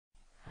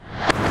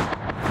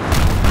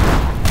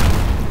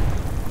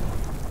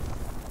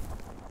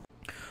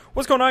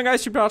What's going on,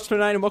 guys?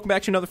 Superchache39 and welcome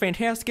back to another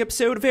fantastic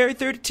episode of Area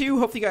 32.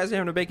 Hopefully you guys are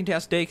having a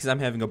bacon-tastic day, because I'm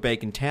having a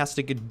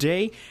bacon-tastic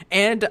day.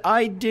 And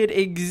I did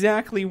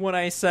exactly what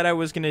I said I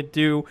was going to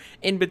do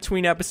in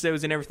between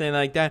episodes and everything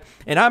like that.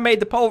 And I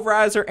made the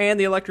pulverizer and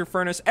the electric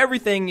furnace.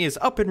 Everything is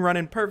up and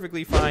running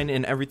perfectly fine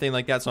and everything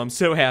like that. So I'm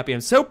so happy.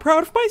 I'm so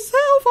proud of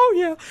myself. Oh,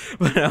 yeah.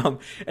 But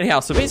anyhow,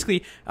 so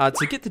basically,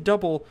 to get the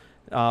double...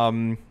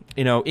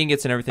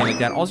 ingots and everything like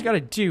that, all you got to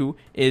do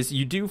is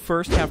you do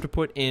first have to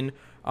put in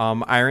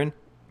iron,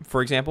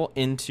 for example,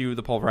 into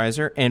the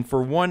pulverizer, and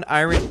for one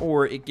iron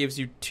ore it gives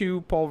you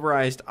 2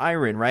 pulverized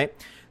iron, right?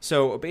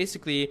 So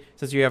basically,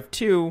 since you have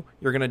 2,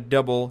 you're gonna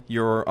double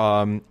your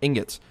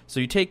ingots.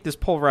 So you take this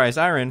pulverized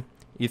iron,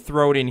 you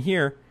throw it in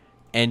here,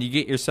 and you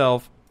get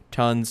yourself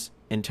tons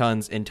and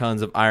tons and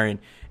tons of iron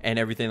and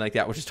everything like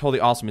that, which is totally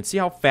awesome. And see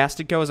how fast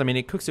it goes? I mean,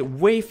 it cooks it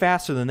way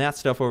faster than that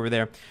stuff over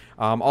there.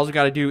 All you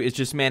got to do is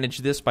just manage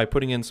this by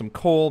putting in some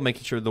coal,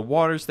 making sure the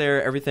water's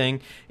there, everything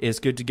is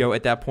good to go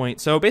at that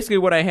point. So basically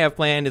what I have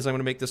planned is I'm going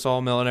to make the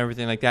sawmill and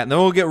everything like that, and then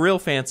we'll get real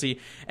fancy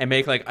and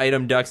make like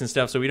item ducts and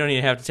stuff, so we don't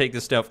even have to take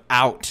this stuff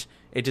out.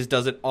 It just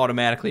does it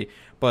automatically.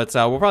 But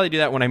we'll probably do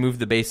that when I move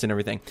the base and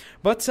everything.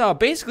 But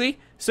basically,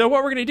 so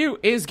what we're going to do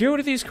is go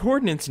to these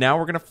coordinates now.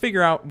 We're going to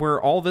figure out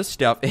where all this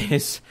stuff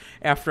is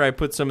after I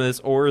put some of this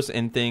ores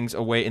and things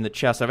away in the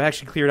chest. I've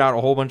actually cleared out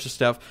a whole bunch of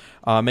stuff,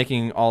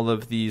 making all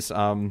of these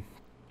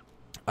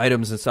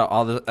items and stuff,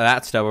 all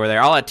that stuff over there.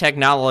 All that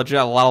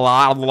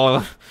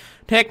technological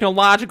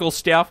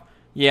stuff.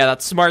 Yeah,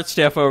 that smart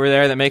stuff over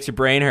there that makes your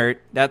brain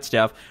hurt. That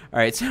stuff. All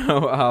right,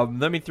 so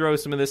let me throw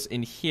some of this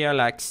in here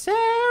like so.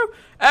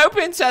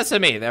 Open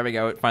sesame. There we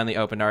go. It finally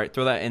opened. All right,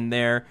 throw that in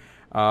there.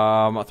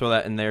 I'll throw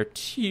that in there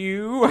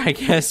too, I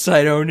guess.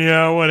 I don't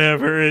know.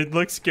 Whatever. It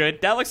looks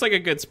good. That looks like a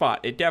good spot.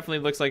 It definitely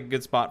looks like a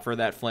good spot for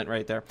that flint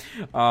right there.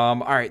 All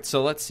right,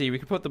 so let's see. We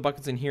can put the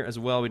buckets in here as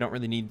well. We don't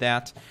really need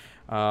that.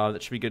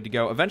 That should be good to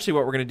go. Eventually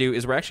what we're going to do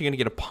is we're actually going to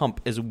get a pump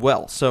as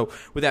well. So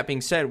with that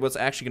being said, what's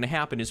actually going to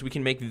happen is we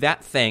can make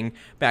that thing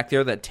back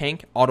there, that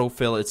tank,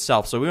 autofill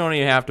itself. So we don't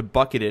even have to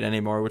bucket it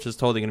anymore, which is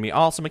totally going to be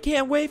awesome. I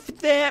can't wait for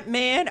that,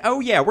 man.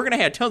 Oh yeah, we're going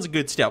to have tons of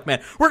good stuff,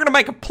 man. We're going to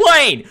make a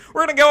plane.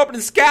 We're going to go up in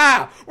the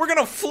sky. We're going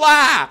to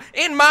fly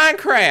in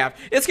Minecraft.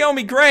 It's going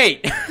to be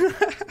great.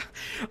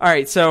 All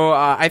right, so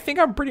I think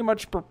I'm pretty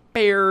much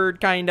prepared,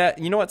 kind of.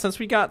 You know what? Since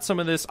we got some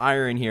of this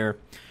iron here,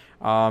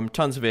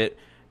 tons of it,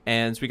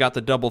 and we got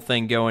the double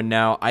thing going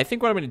now, I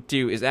think what I'm going to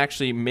do is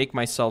actually make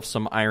myself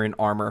some iron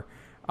armor.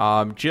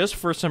 Just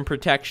for some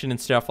protection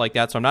and stuff like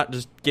that, so I'm not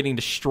just getting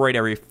destroyed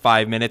every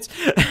 5 minutes.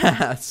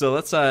 So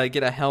let's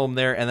get a helm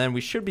there, and then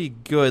we should be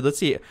good. Let's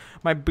see.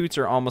 My boots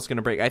are almost going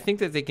to break. I think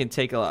that they can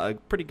take a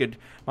pretty good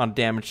amount of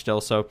damage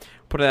still, so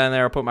put it in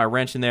there. I'll put my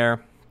wrench in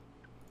there.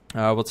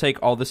 We'll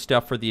take all this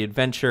stuff for the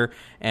adventure,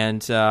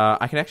 and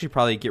I can actually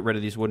probably get rid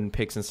of these wooden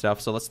picks and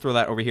stuff, so let's throw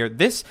that over here.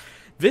 This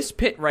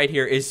pit right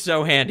here is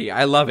so handy.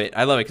 I love it.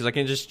 I love it because I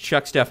can just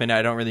chuck stuff in that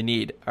I don't really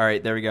need. All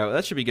right, there we go.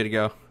 That should be good to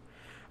go.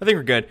 I think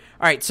we're good.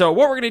 All right, so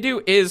what we're going to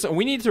do is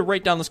we need to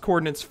write down those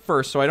coordinates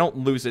first so I don't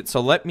lose it. So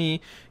let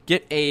me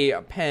get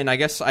a pen. I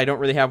guess I don't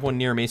really have one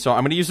near me, so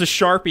I'm going to use a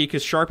Sharpie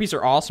because Sharpies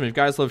are awesome. If you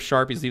guys love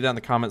Sharpies, leave that in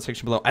the comment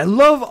section below. I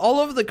love all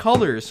of the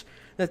colors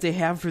that they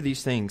have for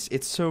these things.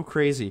 It's so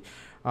crazy.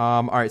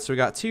 All right, so we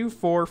got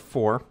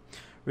 244.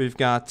 We've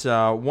got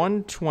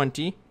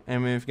 120,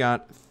 and we've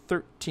got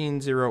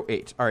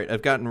 1308. All right,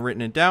 I've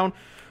written it down.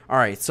 All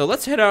right, so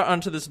let's head out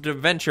onto this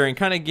adventure and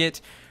kind of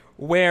get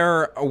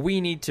where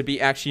we need to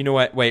be. Actually, you know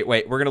what? Wait.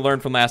 We're going to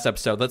learn from last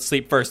episode. Let's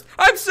sleep first.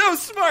 I'm so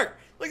smart.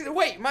 Look at the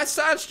wait, my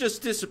signs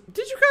just disappeared.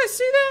 Did you guys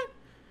see that?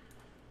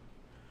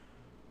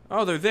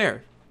 Oh, they're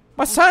there.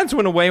 My signs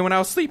went away when I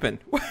was sleeping.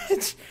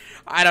 What?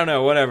 I don't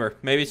know, whatever.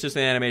 Maybe it's just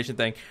an animation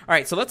thing. All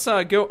right, so let's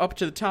go up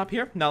to the top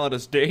here. Now let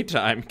us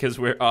daytime, because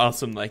we're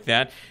awesome like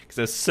that. Because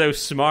I'm so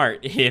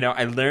smart. You know,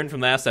 I learned from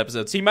last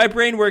episode. See, my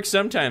brain works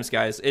sometimes,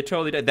 guys. It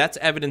totally did. That's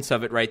evidence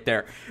of it right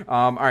there.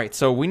 All right,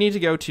 so we need to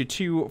go to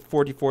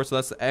 244, so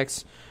that's the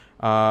X.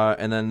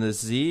 And then the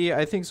Z,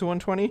 I think, is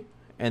 120.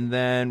 And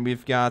then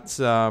we've got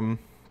the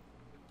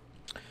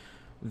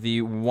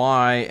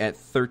Y at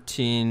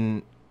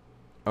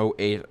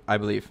 1308, I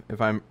believe,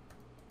 if I'm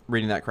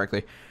reading that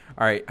correctly.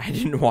 All right, I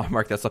didn't want to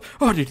mark that stuff.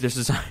 Oh, dude, this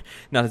is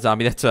not a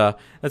zombie. That's a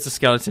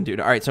skeleton, dude.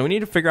 All right, so we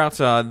need to figure out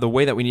the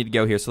way that we need to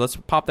go here. So let's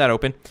pop that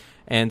open.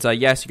 And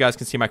yes, you guys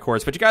can see my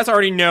coordinates, but you guys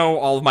already know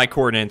all of my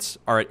coordinates.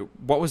 All right,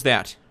 what was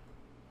that?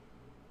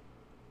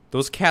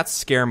 Those cats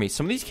scare me.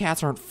 Some of these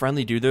cats aren't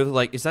friendly, dude. They're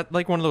like, is that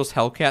like one of those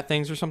Hellcat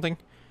things or something?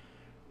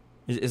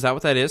 Is that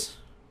what that is?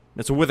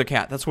 It's a wither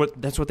cat. That's what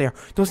they are.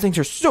 Those things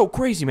are so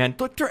crazy, man.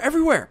 Look, they're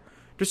everywhere.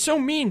 They're so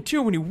mean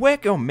too. When you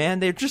whack them, man,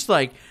 they're just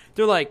like.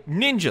 They're like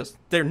ninjas.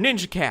 They're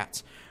ninja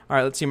cats. All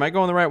right, let's see. Am I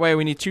going the right way?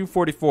 We need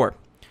 244.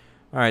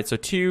 All right, so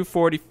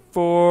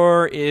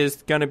 244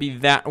 is going to be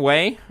that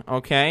way.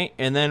 Okay,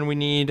 and then we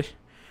need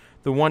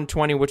the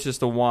 120, which is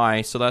the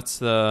Y. So that's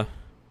the...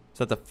 Is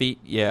that the feet?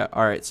 Yeah,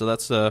 all right. So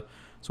that's the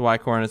Y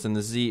coordinates, and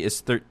the Z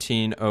is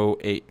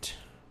 1308.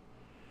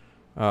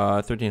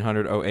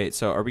 1308.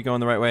 So are we going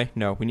the right way?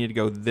 No, we need to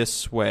go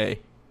this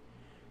way.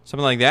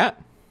 Something like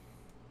that.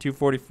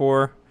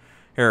 244.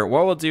 Here,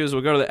 what we'll do is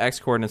we'll go to the X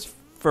coordinates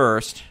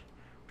first,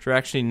 which we're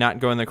actually not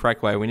going the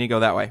correct way. We need to go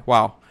that way.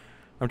 Wow.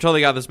 I'm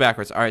totally got this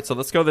backwards. All right, so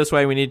let's go this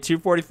way. We need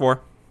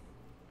 244.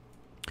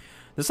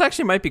 This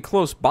actually might be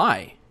close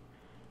by.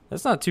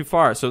 That's not too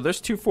far. So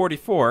there's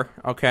 244.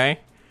 Okay.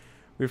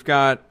 We've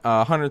got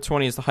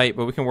 120 is the height,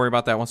 but we can worry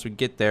about that once we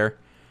get there.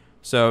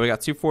 So we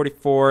got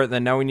 244.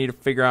 Then now we need to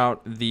figure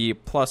out the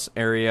plus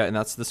area, and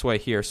that's this way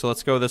here. So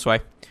let's go this way.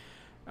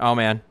 Oh,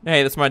 man.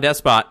 Hey, that's my death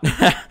spot.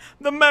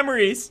 The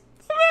memories.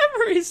 The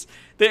memories.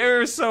 They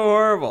are so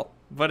horrible.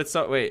 But it's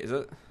so... Wait, is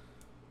it...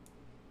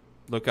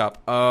 Look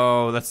up.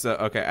 Oh, that's the...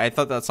 Okay, I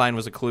thought that sign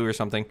was a clue or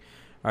something.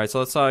 All right, so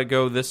let's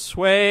go this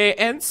way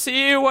and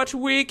see what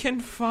we can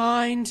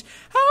find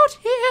out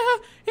here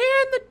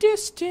in the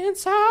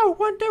distance. I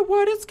wonder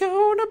what it's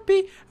gonna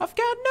be. I've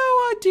got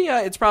no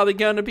idea. It's probably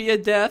gonna be a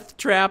death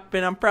trap,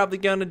 and I'm probably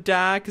gonna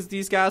die because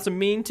these guys are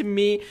mean to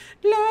me.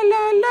 La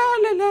la la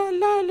la la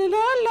la la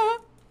la la.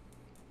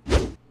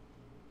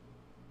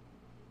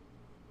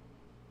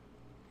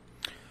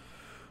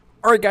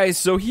 Alright guys,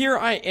 so here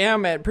I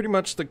am at pretty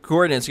much the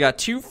coordinates. We got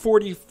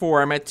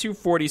 244, I'm at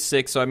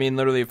 246, so I mean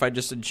literally if I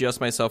just adjust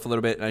myself a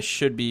little bit, I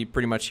should be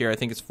pretty much here. I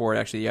think it's 4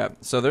 actually, yeah.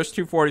 So there's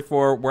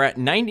 244, we're at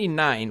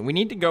 99, we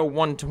need to go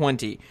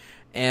 120.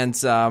 And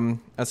so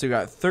we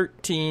got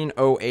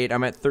 1308,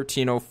 I'm at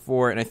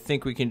 1304, and I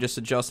think we can just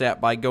adjust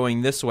that by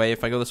going this way.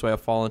 If I go this way, I'll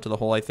fall into the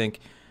hole, I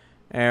think.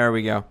 There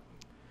we go.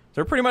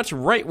 So we're pretty much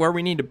right where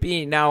we need to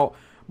be. Now,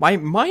 my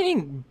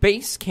mining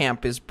base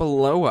camp is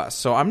below us,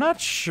 so I'm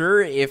not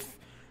sure if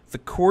the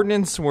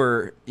coordinates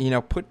were,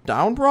 put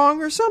down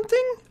wrong or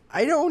something.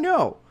 I don't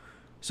know.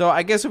 So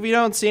I guess if we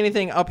don't see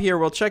anything up here,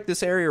 we'll check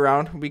this area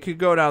around. We could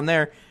go down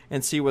there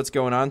and see what's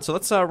going on. So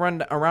let's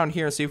run around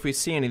here and see if we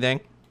see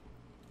anything.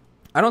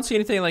 I don't see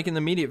anything like in the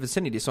immediate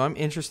vicinity, so I'm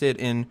interested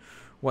in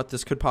what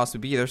this could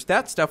possibly be. There's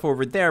that stuff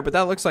over there, but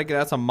that looks like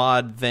that's a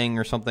mod thing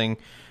or something.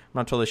 I'm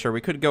not totally sure.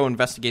 We could go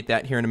investigate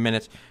that here in a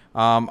minute.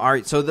 All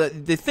right, so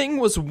the thing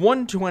was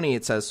 120,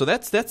 it says. So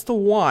that's the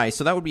Y,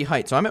 so that would be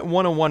height. So I'm at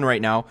 101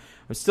 right now.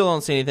 I still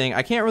don't see anything.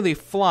 I can't really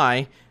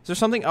fly. Is there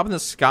something up in the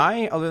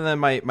sky other than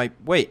my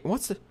wait,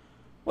 what's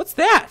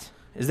that?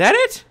 Is that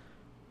it?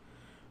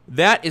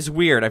 That is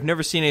weird. I've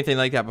never seen anything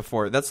like that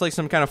before. That's like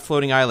some kind of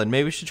floating island.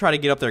 Maybe we should try to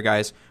get up there,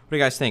 guys. What do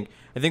you guys think?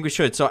 I think we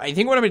should. So I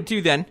think what I'm going to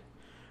do then,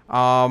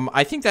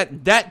 I think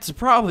that's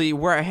probably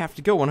where I have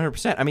to go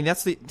 100%. I mean,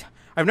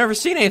 I've never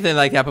seen anything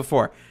like that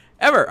before.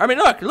 Ever. I mean,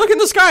 look in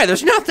the sky.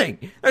 There's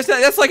nothing.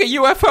 That's like a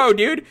UFO,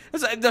 dude.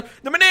 The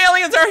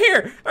aliens are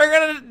here. They're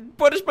going to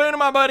put a spoon in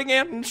my butt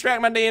again and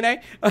extract my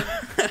DNA. All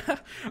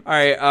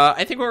right.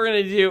 I think what we're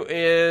going to do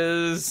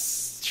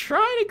is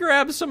try to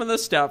grab some of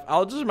this stuff.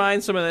 I'll just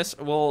mine some of this.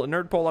 We'll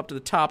nerd pole up to the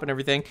top and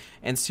everything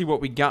and see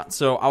what we got.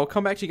 So I'll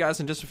come back to you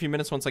guys in just a few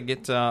minutes once I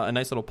get a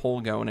nice little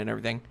pole going and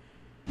everything.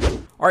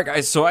 Alright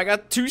guys, so I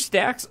got 2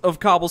 stacks of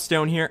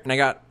cobblestone here, and I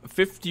got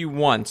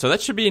 51. So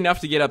that should be enough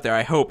to get up there,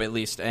 I hope, at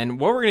least. And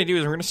what we're going to do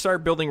is we're going to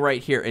start building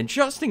right here. And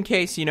just in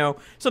case,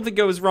 something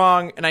goes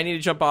wrong and I need to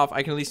jump off,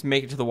 I can at least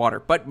make it to the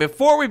water. But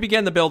before we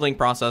begin the building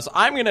process,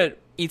 I'm going to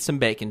eat some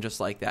bacon just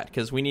like that,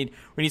 because we need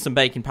some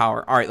bacon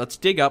power. Alright, let's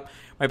dig up.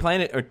 My plan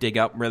is, or dig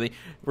up, really.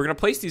 We're going to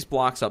place these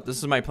blocks up. This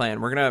is my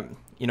plan. We're going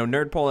to,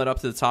 nerd pull it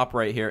up to the top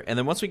right here. And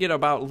then once we get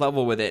about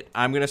level with it,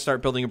 I'm going to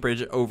start building a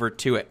bridge over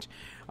to it.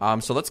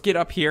 So let's get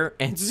up here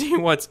and see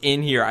what's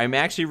in here. I'm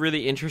actually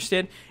really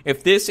interested.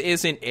 If this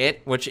isn't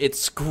it, which it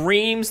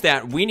screams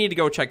that we need to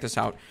go check this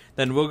out,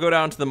 then we'll go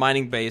down to the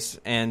mining base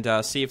and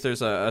see if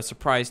there's a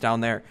surprise down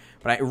there.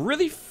 But I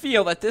really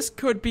feel that this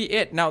could be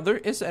it. Now, there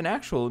is an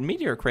actual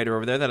meteor crater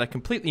over there that I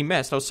completely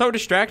missed. I was so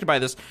distracted by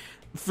this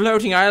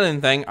floating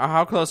island thing.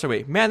 How close are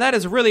we? Man, that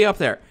is really up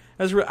there.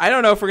 I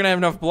don't know if we're going to have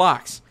enough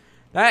blocks.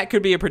 That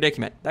could be a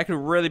predicament. That could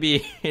really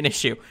be an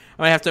issue.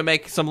 I might have to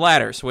make some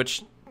ladders,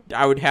 which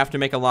I would have to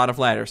make a lot of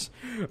ladders.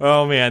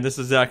 Oh, man, this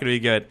is not going to be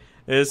good.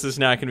 This is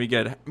not going to be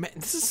good. Man,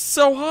 this is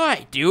so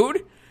high,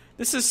 dude.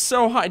 This is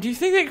so high. Do you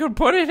think they could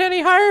put it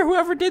any higher,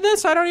 whoever did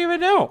this? I don't even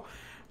know.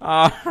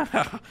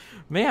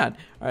 Man.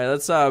 All right,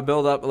 let's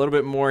build up a little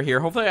bit more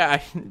here. Hopefully,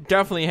 I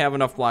definitely have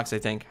enough blocks, I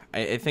think.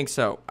 I think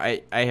so.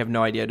 I have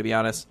no idea, to be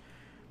honest.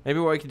 Maybe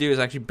what I could do is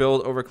actually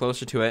build over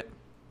closer to it.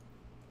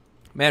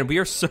 Man, we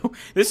are so...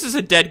 This is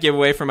a dead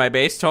giveaway for my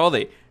base,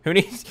 totally. Who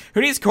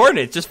needs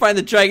coordinates? Just find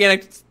the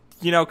gigantic...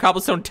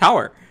 cobblestone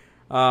tower.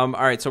 All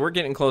right, so we're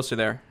getting closer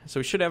there. So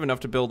we should have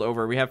enough to build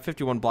over. We have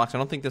 51 blocks. I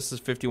don't think this is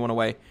 51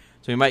 away.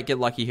 So we might get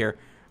lucky here.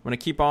 I'm going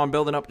to keep on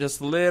building up just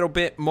a little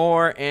bit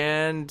more.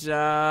 And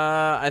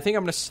I think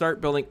I'm going to start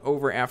building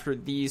over after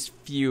these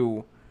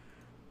few.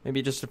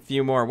 Maybe just a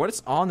few more. What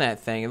is on that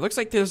thing? It looks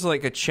like there's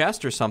like a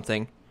chest or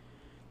something.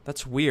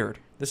 That's weird.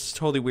 This is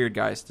totally weird,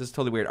 guys. This is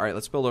totally weird. All right,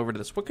 let's build over to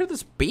this. What could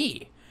this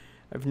be?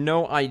 I have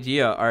no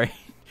idea. All right.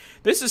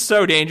 This is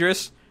so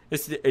dangerous.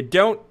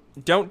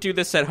 Don't do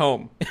this at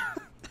home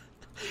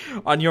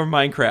on your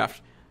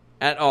Minecraft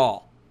at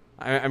all.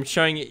 I'm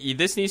showing you,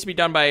 this needs to be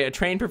done by a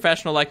trained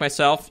professional like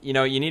myself. You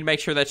know, you need to make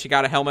sure that you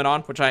got a helmet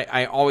on, which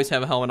I always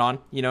have a helmet on,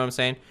 you know what I'm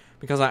saying?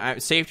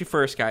 Because safety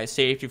first, guys,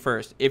 safety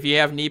first. If you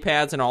have knee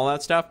pads and all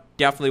that stuff,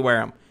 definitely wear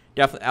them.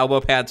 Definitely,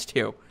 elbow pads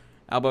too.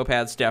 Elbow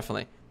pads,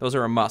 definitely. Those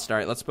are a must. All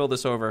right, let's build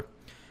this over.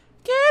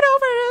 Get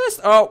over this.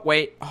 Oh,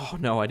 wait. Oh,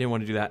 no, I didn't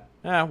want to do that.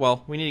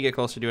 Well, we need to get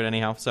closer to it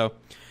anyhow, so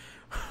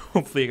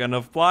hopefully you got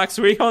enough blocks.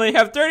 We only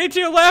have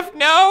 32 left.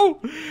 No,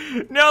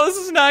 this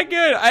is not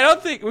good. I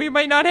don't think we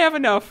might not have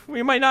enough.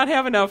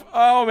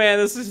 Oh man,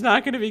 this is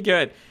not going to be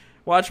good.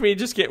 Watch me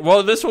just get.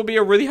 Well, this will be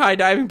a really high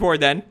diving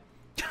board then.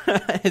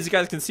 As you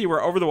guys can see,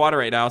 we're over the water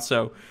right now,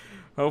 so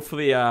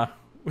hopefully we have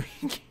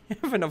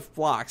enough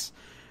blocks.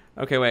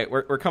 Okay, wait,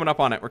 we're coming up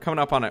on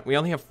it. We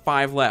only have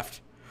 5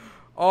 left.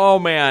 Oh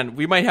man,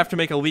 we might have to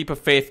make a leap of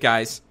faith,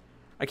 guys.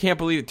 I can't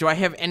believe it. Do I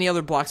have any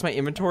other blocks in my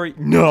inventory?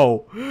 No.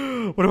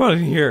 What about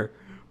in here?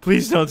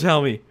 Please don't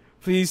tell me.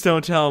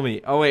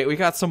 Oh, wait. We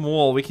got some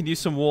wool. We can use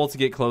some wool to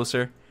get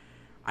closer.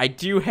 I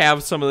do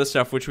have some of this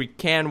stuff, which we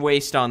can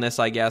waste on this,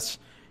 I guess.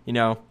 You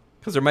know,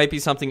 because there might be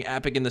something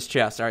epic in this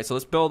chest. All right, so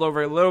let's build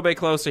over a little bit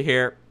closer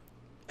here.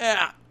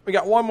 Yeah, we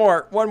got one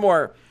more.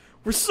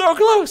 We're so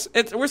close.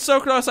 We're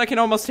so close, I can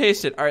almost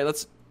taste it. All right,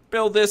 let's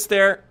build this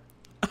there.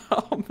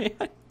 Oh,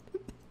 man.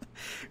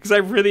 Because I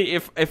really,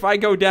 if I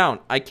go down,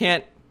 I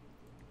can't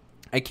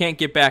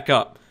get back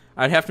up.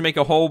 I'd have to make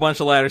a whole bunch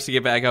of ladders to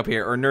get back up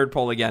here, or nerd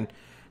pole again.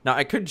 Now,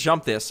 I could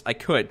jump this. I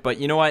could, but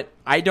you know what?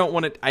 I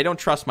don't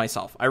trust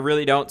myself. I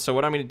really don't. So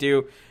what I'm going to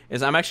do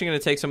is I'm actually going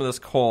to take some of this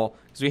coal,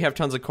 because we have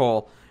tons of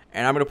coal,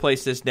 and I'm going to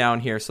place this down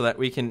here so that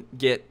we can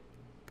get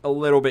a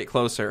little bit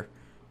closer.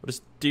 We'll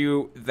just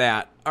do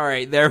that. All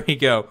right, there we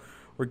go.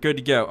 We're good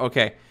to go.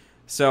 Okay,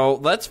 so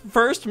let's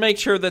first make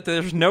sure that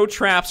there's no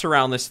traps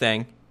around this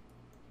thing,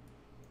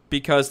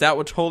 because that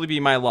would totally be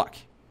my luck.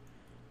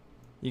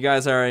 You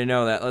guys already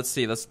know that. Let's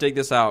see. Let's dig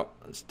this out.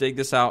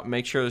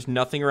 Make sure there's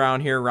nothing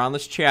around here, around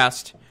this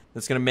chest,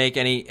 that's going to make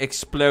any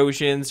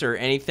explosions or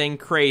anything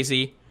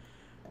crazy.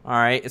 All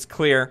right. It's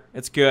clear.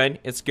 It's good.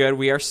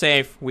 We are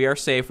safe. We are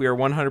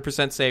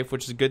 100% safe,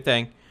 which is a good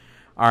thing.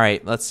 All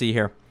right. Let's see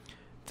here.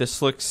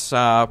 This looks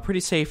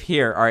pretty safe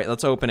here. All right.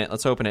 Let's open it.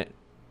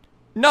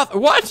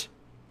 Nothing. What?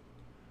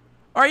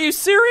 Are you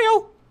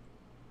serial?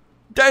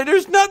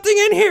 There's nothing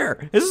in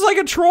here. Is this like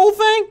a troll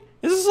thing?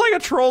 Is this like a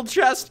troll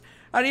chest?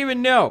 I don't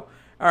even know.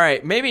 All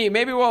right, maybe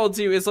what we'll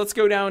do is let's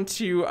go down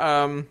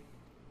to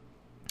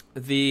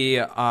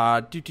the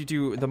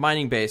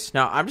mining base.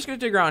 Now I'm just gonna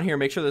dig around here,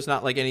 make sure there's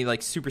not like any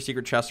like super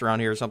secret chests around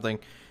here or something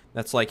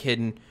that's like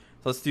hidden.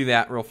 So let's do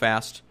that real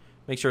fast.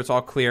 Make sure it's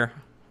all clear.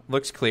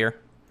 Looks clear.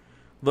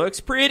 Looks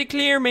pretty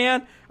clear,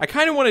 man. I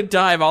kind of want to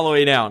dive all the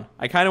way down.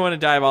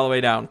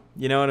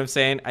 You know what I'm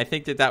saying? I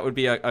think that would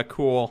be a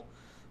cool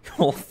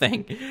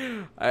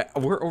thing.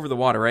 We're over the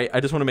water, right?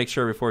 I just want to make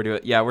sure before we do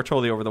it. Yeah, we're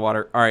totally over the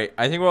water. All right,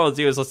 I think what we'll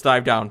do is let's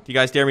dive down. Do you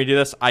guys dare me to do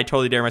this? I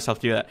totally dare myself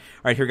to do that. All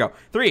right, here we go.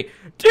 3,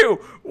 2,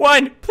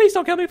 1. Please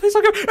don't kill me.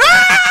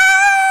 Ah!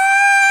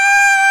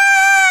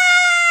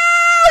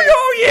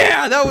 Oh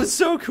yeah, that was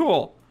so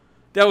cool.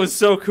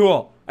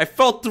 I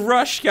felt the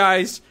rush,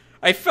 guys.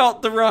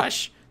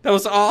 That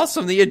was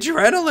awesome. The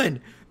adrenaline,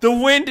 the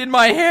wind in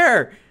my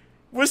hair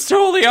was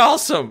totally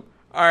awesome.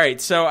 All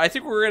right, so I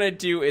think what we're going to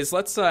do is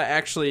let's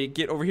actually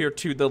get over here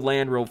to the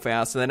land real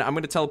fast, and then I'm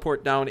going to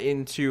teleport down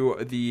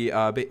into the,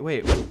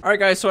 wait. All right,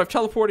 guys, so I've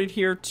teleported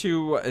here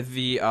to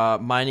the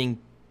mining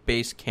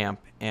base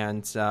camp,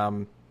 and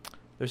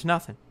there's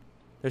nothing.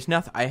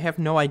 I have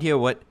no idea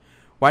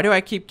why do I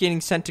keep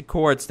getting sent to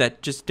cords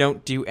that just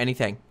don't do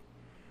anything?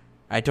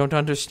 I don't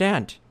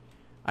understand.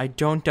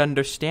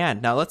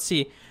 Now, let's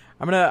see.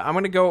 I'm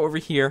gonna go over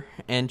here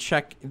and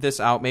check this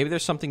out. Maybe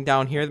there's something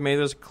down here. Maybe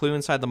there's a clue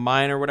inside the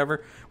mine or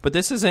whatever. But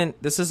this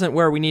isn't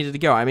where we needed to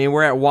go. I mean,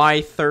 we're at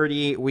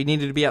Y30. We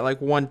needed to be at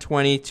like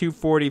 120,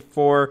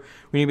 244.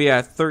 We need to be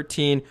at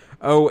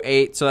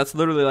 1308. So that's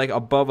literally like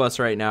above us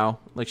right now,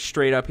 like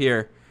straight up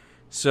here.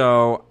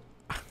 So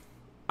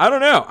I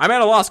don't know. I'm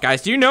at a loss,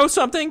 guys. Do you know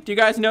something? Do you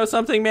guys know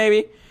something?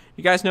 Maybe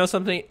you guys know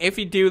something. If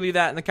you do, leave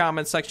that in the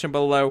comments section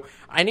below.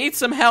 I need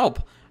some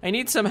help.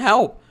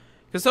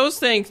 Because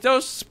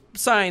those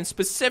signs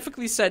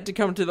specifically said to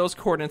come to those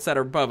coordinates that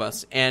are above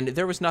us, and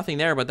there was nothing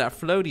there but that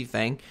floaty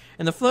thing,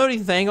 and the floaty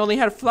thing only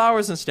had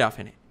flowers and stuff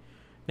in it.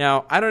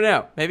 Now, I don't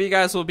know. Maybe you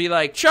guys will be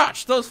like,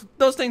 Chach,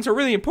 those things are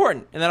really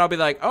important, and then I'll be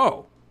like,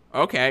 oh,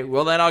 okay,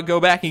 well then I'll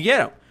go back and get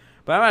them.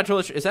 But I'm not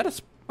totally sure. Is that a...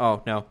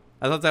 Oh, no.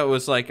 I thought that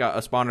was like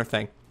a spawner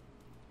thing.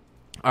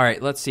 All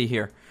right, let's see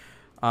here.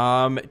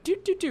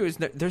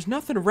 There's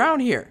nothing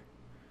around here.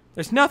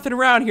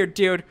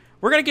 Dude.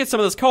 We're going to get some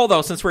of this coal,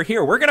 though, since we're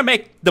here. We're going to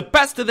make the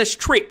best of this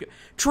trip.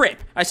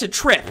 I said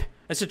trip,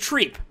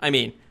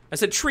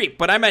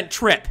 but I meant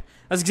trip.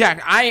 That's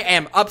exactly. I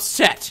am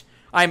upset.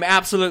 I'm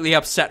absolutely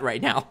upset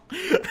right now.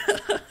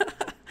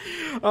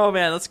 Oh,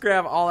 man, let's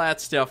grab all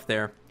that stuff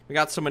there. We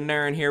got some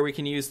manure in here. We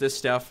can use this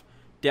stuff.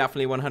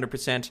 Definitely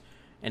 100%.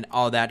 And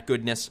all that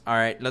goodness. All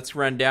right, let's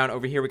run down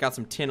over here. We got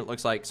some tin, it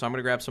looks like. So I'm going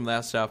to grab some of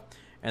that stuff.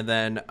 And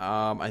then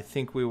I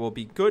think we will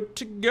be good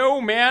to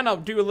go, man. I'll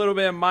do a little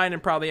bit of mine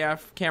and probably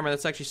off camera.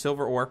 That's actually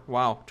silver ore.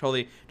 Wow,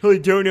 totally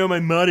don't know my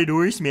modded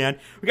ores, man.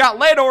 We got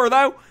lead ore,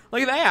 though.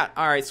 Look at that.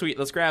 All right, sweet.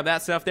 Let's grab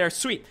that stuff there.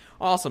 Sweet.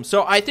 Awesome.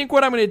 So I think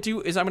what I'm going to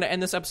do is I'm going to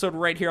end this episode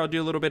right here. I'll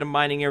do a little bit of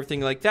mining,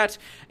 everything like that.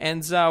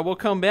 And we'll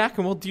come back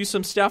and we'll do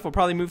some stuff. We'll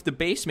probably move the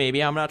base,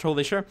 maybe. I'm not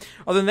totally sure.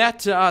 Other than that,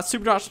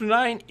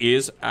 Superchache39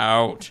 is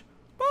out.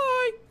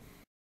 Bye.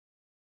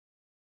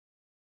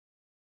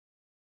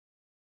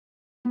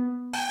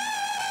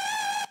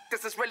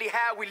 This is really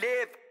how we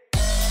live.